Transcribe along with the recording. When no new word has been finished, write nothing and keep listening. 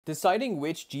Deciding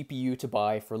which GPU to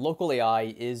buy for local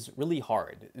AI is really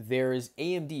hard. There's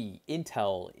AMD,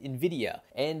 Intel, nVidia,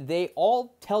 and they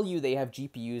all tell you they have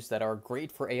GPUs that are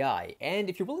great for AI.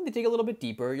 And if you're willing to dig a little bit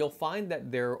deeper, you'll find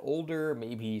that they're older,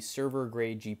 maybe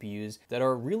server-grade GPUs that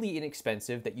are really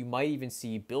inexpensive that you might even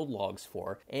see build logs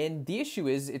for. And the issue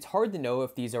is, it's hard to know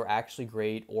if these are actually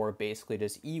great or basically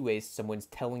just e-waste someone's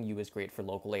telling you is great for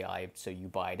local AI, so you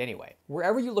buy it anyway.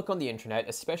 Wherever you look on the internet,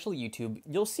 especially YouTube,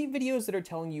 you'll see videos that are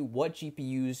telling you what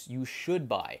GPUs you should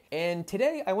buy. And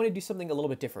today I want to do something a little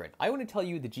bit different. I want to tell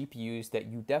you the GPUs that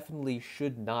you definitely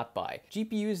should not buy.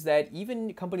 GPUs that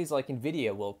even companies like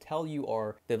nVidia will tell you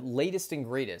are the latest and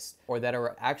greatest, or that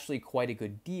are actually quite a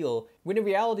good deal, when in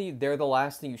reality they're the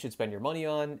last thing you should spend your money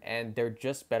on, and they're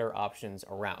just better options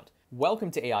around.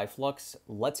 Welcome to AI Flux,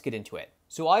 let's get into it.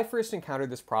 So I first encountered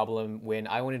this problem when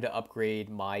I wanted to upgrade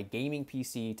my gaming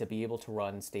PC to be able to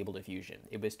run stable diffusion.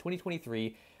 It was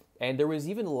 2023, and there was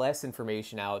even less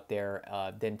information out there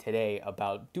than today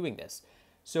about doing this.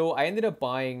 So I ended up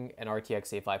buying an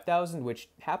RTX A5000, which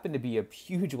happened to be a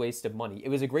huge waste of money. It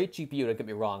was a great GPU, don't get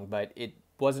me wrong, but it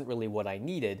wasn't really what I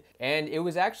needed. And it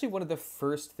was actually one of the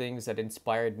first things that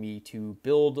inspired me to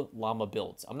build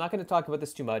LlamaBuilds. I'm not going to talk about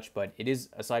this too much, but it is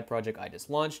a side project I just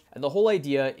launched. And the whole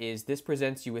idea is this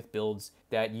presents you with builds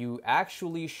that you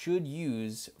actually should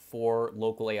use for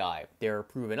local AI. They're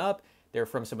proven up. They're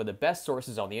from some of the best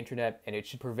sources on the internet, and it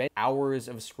should prevent hours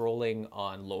of scrolling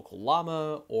on local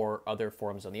llama or other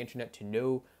forums on the internet to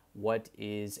know what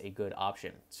is a good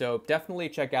option. So definitely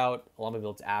check out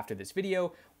LlamaBuilds after this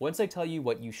video once I tell you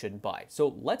what you shouldn't buy.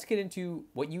 So let's get into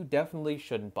what you definitely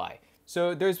shouldn't buy.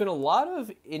 So there's been a lot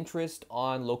of interest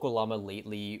on local llama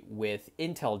lately with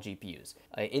Intel GPUs.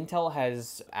 Intel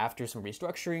has, after some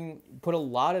restructuring, put a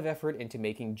lot of effort into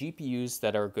making GPUs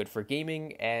that are good for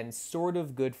gaming and sort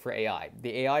of good for AI.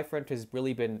 The AI front has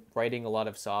really been writing a lot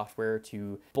of software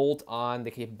to bolt on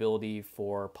the capability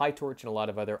for PyTorch and a lot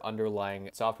of other underlying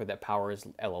software that powers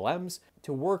LLMs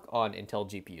to work on Intel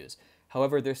GPUs.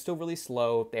 However, they're still really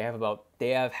slow. They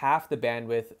have half the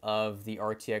bandwidth of the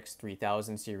RTX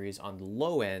 3000 series on the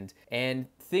low end, and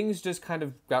things just kind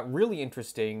of got really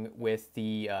interesting with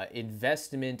the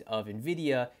investment of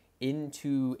nVidia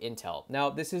into Intel.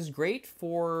 Now, this is great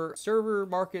for server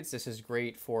markets. This is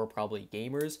great for probably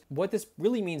gamers. What this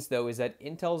really means, though, is that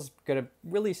Intel's gonna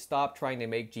really stop trying to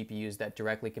make GPUs that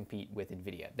directly compete with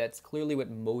nVidia. That's clearly what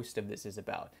most of this is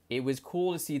about. It was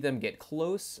cool to see them get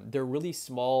close. Their really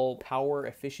small,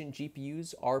 power-efficient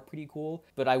GPUs are pretty cool,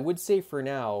 but I would say for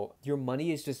now, your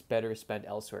money is just better spent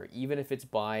elsewhere, even if it's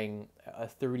buying a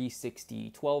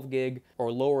 3060 12 gig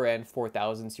or lower end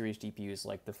 4000 series GPUs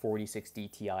like the 4060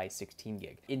 Ti 16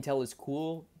 gig. Intel is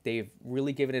cool. They've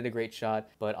really given it a great shot,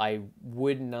 but I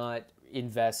would not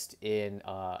invest in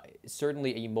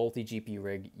certainly a multi-GPU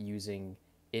rig using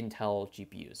Intel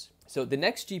GPUs. So the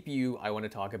next GPU I want to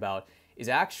talk about is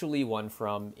actually one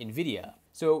from nVidia.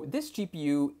 So this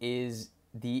GPU is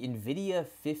the nVidia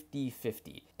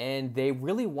 5050, and they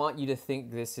really want you to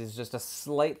think this is just a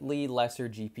slightly lesser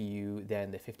GPU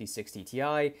than the 5060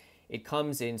 Ti. It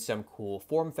comes in some cool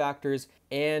form factors,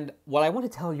 and what I want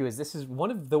to tell you is this is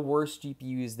one of the worst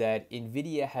GPUs that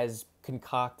nVidia has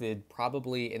concocted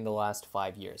probably in the last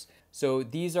 5 years. So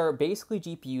these are basically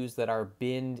GPUs that are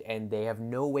binned and they have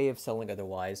no way of selling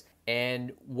otherwise.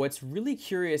 And what's really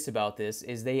curious about this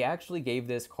is they actually gave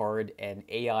this card an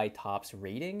AI tops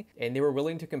rating, and they were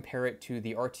willing to compare it to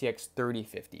the RTX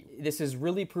 3050. This is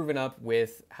really proven up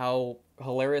with how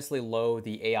hilariously low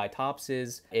the AI tops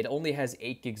is. It only has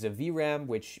 8 gigs of VRAM,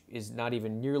 which is not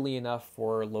even nearly enough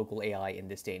for local AI in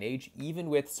this day and age, even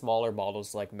with smaller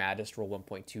models like Magistral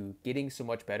 1.2 getting so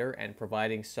much better and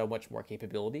providing so much more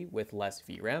capability with less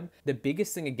VRAM. The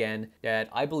biggest thing, again, that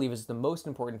I believe is the most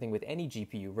important thing with any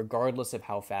GPU, regardless of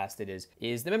how fast it is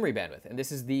the memory bandwidth. And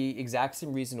this is the exact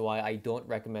same reason why I don't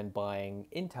recommend buying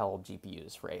Intel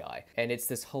GPUs for AI. And it's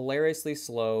this hilariously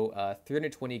slow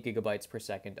 320 gigabytes per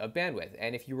second of bandwidth.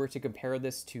 And if you were to compare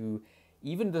this to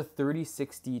even the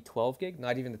 3060 12 gig,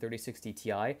 not even the 3060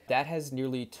 Ti, that has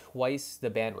nearly twice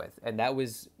the bandwidth, and that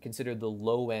was considered the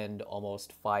low end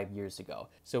almost 5 years ago.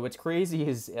 So what's crazy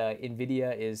is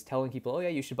nVidia is telling people, oh yeah,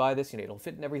 you should buy this, it'll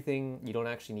fit in everything, you don't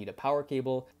actually need a power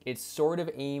cable. It's sort of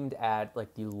aimed at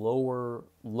like the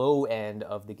low end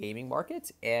of the gaming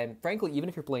market, and frankly, even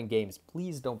if you're playing games,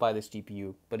 please don't buy this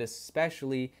GPU, but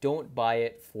especially don't buy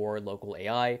it for local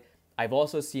AI. I've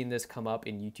also seen this come up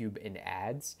in YouTube in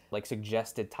ads, like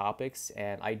suggested topics,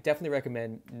 and I definitely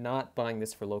recommend not buying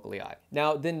this for local AI.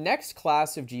 Now, the next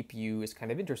class of GPU is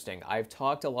kind of interesting. I've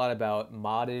talked a lot about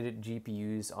modded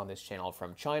GPUs on this channel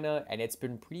from China, and it's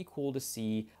been pretty cool to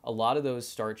see a lot of those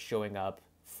start showing up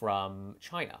from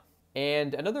China.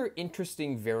 And another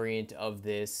interesting variant of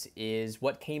this is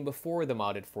what came before the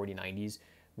modded 4090s,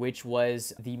 which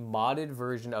was the modded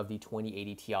version of the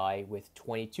 2080 Ti with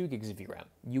 22 gigs of VRAM.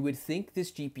 You would think this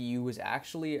GPU was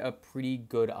actually a pretty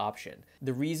good option.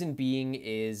 The reason being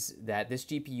is that this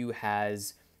GPU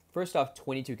has, first off,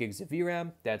 22 gigs of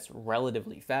VRAM, that's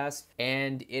relatively fast,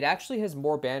 and it actually has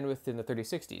more bandwidth than the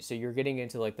 3060, so you're getting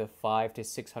into like the 500 to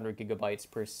 600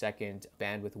 gigabytes per second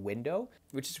bandwidth window,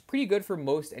 which is pretty good for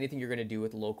most anything you're gonna do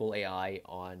with local AI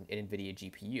on an NVIDIA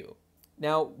GPU.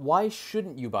 Now, why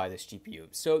shouldn't you buy this GPU?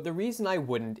 So the reason I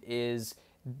wouldn't is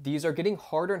these are getting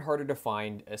harder and harder to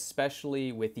find,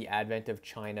 especially with the advent of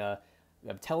China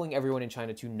telling everyone in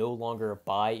China to no longer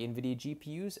buy NVIDIA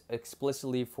GPUs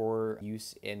explicitly for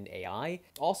use in AI.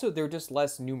 Also, they're just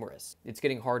less numerous. It's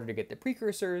getting harder to get the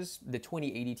precursors. The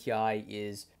 2080 Ti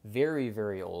is very,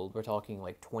 very old. We're talking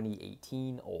like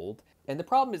 2018 old. And the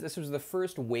problem is this was the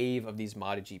first wave of these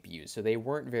modded GPUs, so they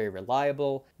weren't very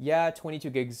reliable. Yeah, 22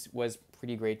 gigs was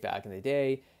pretty great back in the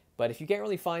day, but if you can't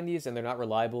really find these and they're not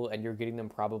reliable and you're getting them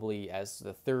probably as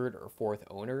the third or fourth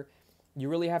owner, you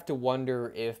really have to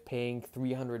wonder if paying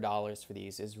 $300 for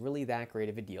these is really that great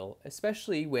of a deal,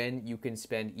 especially when you can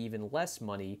spend even less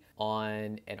money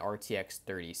on an RTX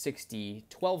 3060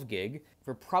 12 gig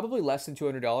for probably less than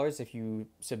 $200 if you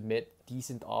submit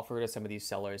decent offer to some of these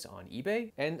sellers on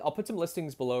eBay. And I'll put some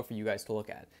listings below for you guys to look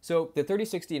at. So the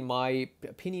 3060, in my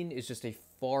opinion, is just a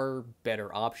far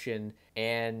better option.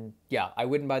 And yeah, I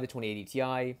wouldn't buy the 2080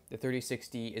 Ti. The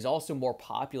 3060 is also more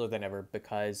popular than ever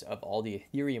because of all the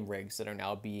Ethereum rigs that are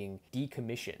now being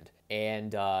decommissioned.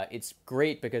 And it's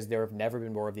great because there have never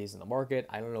been more of these in the market.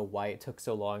 I don't know why it took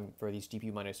so long for these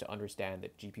GPU miners to understand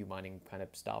that GPU mining kind of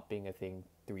stopped being a thing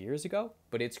 3 years ago.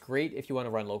 But it's great if you want to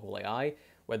run local AI,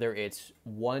 whether it's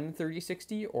one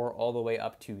 3060 or all the way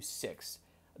up to 6.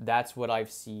 That's what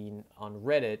I've seen on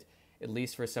Reddit, at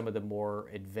least for some of the more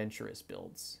adventurous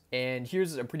builds. And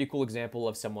here's a pretty cool example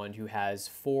of someone who has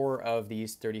 4 of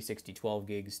these 3060 12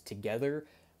 gigs together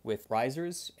with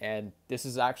risers, and this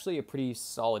is actually a pretty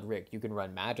solid rig. You can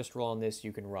run Magistral on this,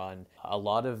 you can run a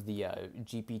lot of the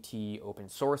GPT open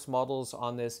source models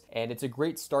on this, and it's a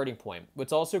great starting point.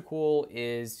 What's also cool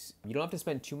is you don't have to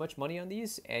spend too much money on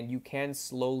these, and you can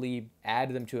slowly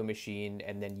add them to a machine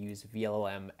and then use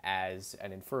VLLM as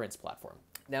an inference platform.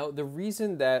 Now, the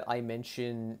reason that I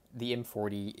mention the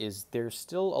M40 is there's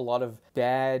still a lot of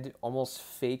bad, almost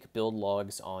fake build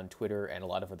logs on Twitter and a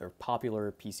lot of other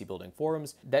popular PC building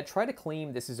forums that try to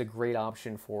claim this is a great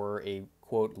option for a,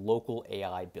 quote, local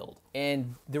AI build.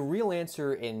 And the real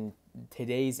answer in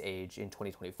today's age in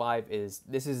 2025 is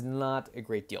this is not a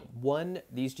great deal. One,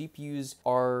 these GPUs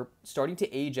are starting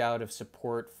to age out of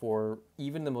support for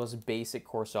even the most basic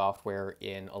core software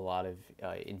in a lot of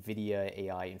NVIDIA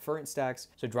AI inference stacks.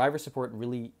 So driver support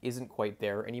really isn't quite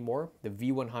there anymore. The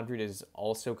V100 is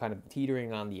also kind of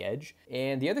teetering on the edge.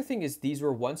 And the other thing is these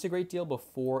were once a great deal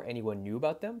before anyone knew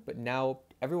about them, but now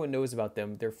everyone knows about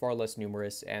them. They're far less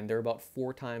numerous, and they're about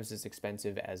 4 times as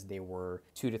expensive as they were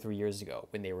 2 to 3 years ago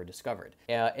when they were discovered.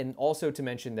 And also to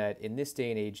mention that in this day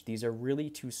and age, these are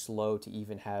really too slow to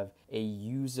even have a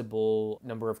usable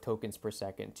number of tokens per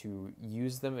second to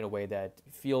use them in a way that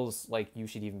feels like you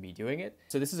should even be doing it.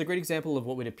 So this is a great example of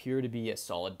what would appear to be a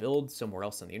solid build somewhere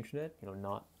else on the internet,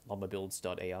 not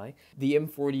LlamaBuilds.ai. The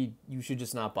M40, you should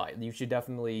just not buy. You should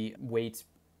definitely wait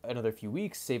another few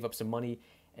weeks, save up some money,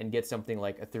 and get something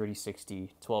like a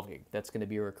 3060 12 gig. That's going to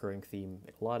be a recurring theme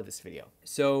in a lot of this video.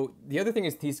 So the other thing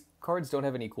is these cards don't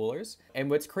have any coolers. And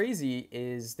what's crazy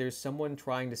is there's someone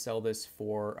trying to sell this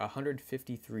for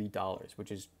 $153,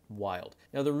 which is wild.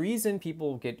 Now, the reason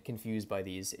people get confused by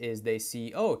these is they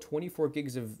see, oh, 24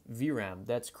 gigs of VRAM,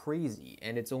 that's crazy,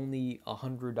 and it's only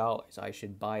 $100. I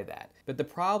should buy that. But the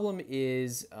problem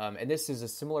is, and this is a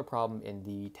similar problem in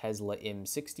the Tesla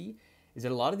M60, is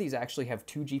that a lot of these actually have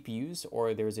 2 GPUs,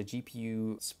 or there's a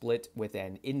GPU split with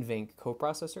an NVENC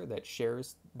coprocessor that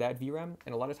shares that VRAM,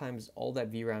 and a lot of times all that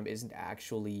VRAM isn't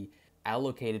actually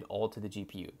allocated all to the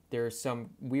GPU. There are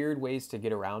some weird ways to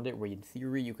get around it where in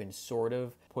theory you can sort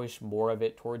of push more of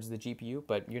it towards the GPU,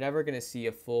 but you're never going to see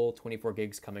a full 24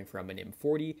 gigs coming from an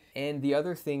M40. And the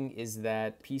other thing is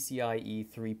that PCIe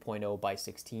 3.0 by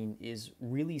 16 is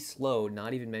really slow,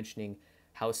 not even mentioning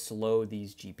how slow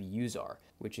these GPUs are,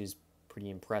 which is pretty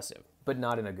impressive, but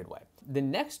not in a good way. The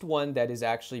next one that is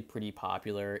actually pretty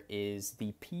popular is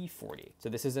the P40. So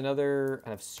this is another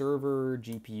kind of server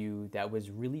GPU that was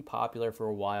really popular for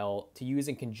a while to use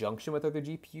in conjunction with other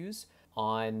GPUs,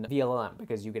 on VLLM,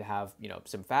 because you could have,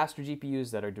 some faster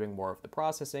GPUs that are doing more of the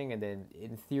processing, and then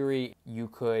in theory you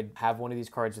could have one of these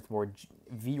cards with more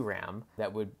VRAM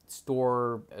that would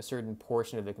store a certain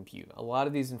portion of the compute. A lot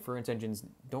of these inference engines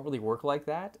don't really work like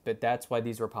that, but that's why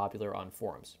these were popular on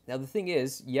forums. Now the thing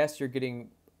is, yes, you're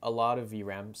getting a lot of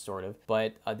VRAM, sort of,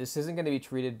 but this isn't going to be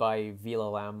treated by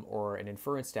VLLM or an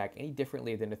inference stack any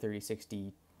differently than a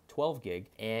 3060 12 gig,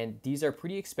 and these are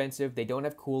pretty expensive. They don't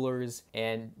have coolers,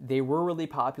 and they were really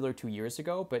popular 2 years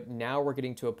ago, but now we're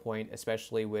getting to a point,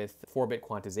 especially with 4-bit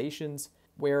quantizations,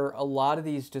 where a lot of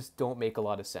these just don't make a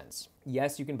lot of sense.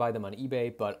 Yes, you can buy them on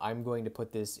eBay, but I'm going to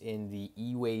put this in the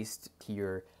e-waste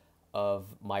tier of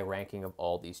my ranking of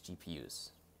all these GPUs.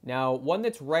 Now, one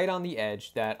that's right on the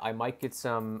edge that I might get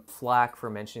some flack for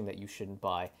mentioning that you shouldn't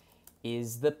buy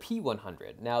is the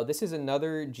P100. Now, this is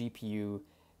another GPU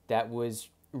that was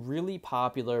really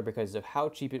popular because of how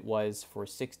cheap it was for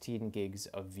 16 gigs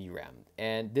of VRAM.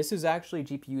 And this is actually a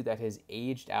GPU that has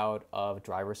aged out of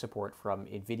driver support from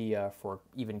nVidia for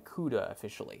even CUDA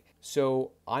officially.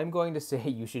 So I'm going to say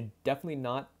you should definitely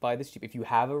not buy this cheap. If you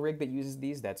have a rig that uses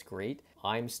these, that's great.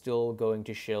 I'm still going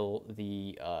to shill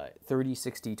the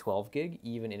 3060 12 gig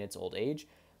even in its old age.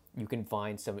 You can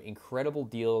find some incredible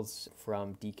deals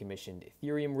from decommissioned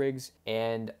Ethereum rigs,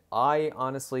 and I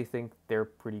honestly think they're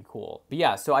pretty cool. But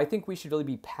yeah, so I think we should really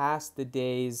be past the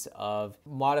days of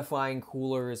modifying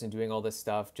coolers and doing all this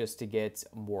stuff just to get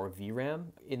more VRAM.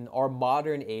 In our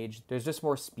modern age, there's just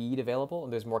more speed available,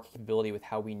 and there's more capability with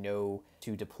how we know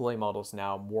to deploy models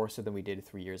now, more so than we did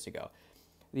 3 years ago.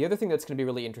 The other thing that's going to be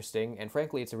really interesting, and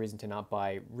frankly it's a reason to not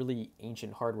buy really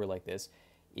ancient hardware like this,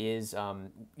 is,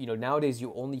 nowadays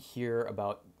you only hear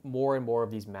about more and more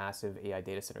of these massive AI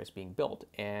data centers being built.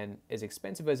 And as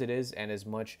expensive as it is, and as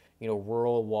much,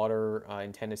 rural water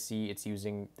in Tennessee it's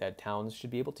using that towns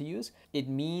should be able to use, it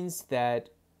means that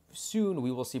soon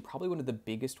we will see probably one of the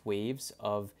biggest waves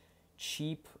of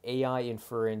cheap AI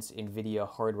inference NVIDIA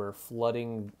hardware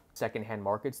flooding secondhand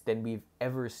markets than we've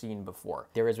ever seen before.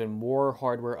 There has been more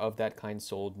hardware of that kind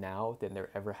sold now than there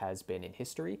ever has been in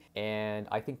history, and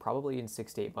I think probably in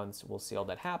 6 to 8 months we'll see all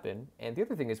that happen. And the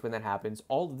other thing is, when that happens,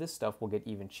 all of this stuff will get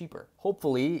even cheaper.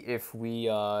 Hopefully, if we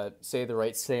say the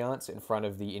right seance in front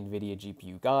of the NVIDIA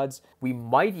GPU gods, we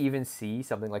might even see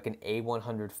something like an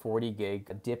A140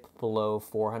 gig dip below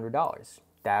 $400.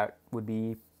 That would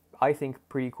be, I think,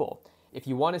 pretty cool. If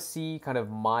you want to see kind of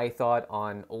my thought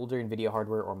on older NVIDIA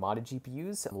hardware or modded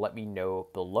GPUs, let me know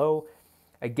below.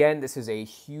 Again, this is a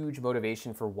huge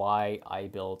motivation for why I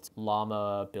built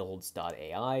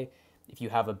LlamaBuilds.ai. If you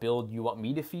have a build you want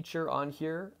me to feature on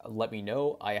here, let me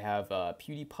know. I have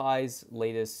PewDiePie's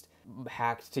latest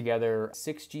hacked together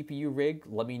 6 GPU rig.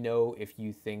 Let me know if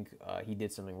you think he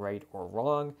did something right or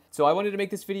wrong. So I wanted to make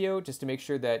this video just to make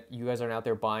sure that you guys aren't out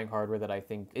there buying hardware that I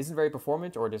think isn't very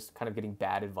performant, or just kind of getting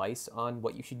bad advice on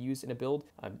what you should use in a build.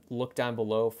 Look down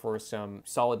below for some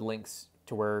solid links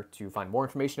to where to find more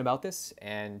information about this,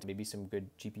 and maybe some good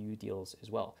GPU deals as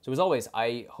well. So as always,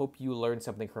 I hope you learned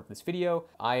something from this video.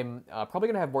 I'm probably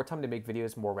gonna have more time to make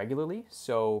videos more regularly,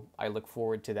 so I look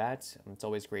forward to that. It's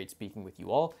always great speaking with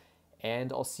you all,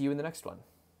 and I'll see you in the next one.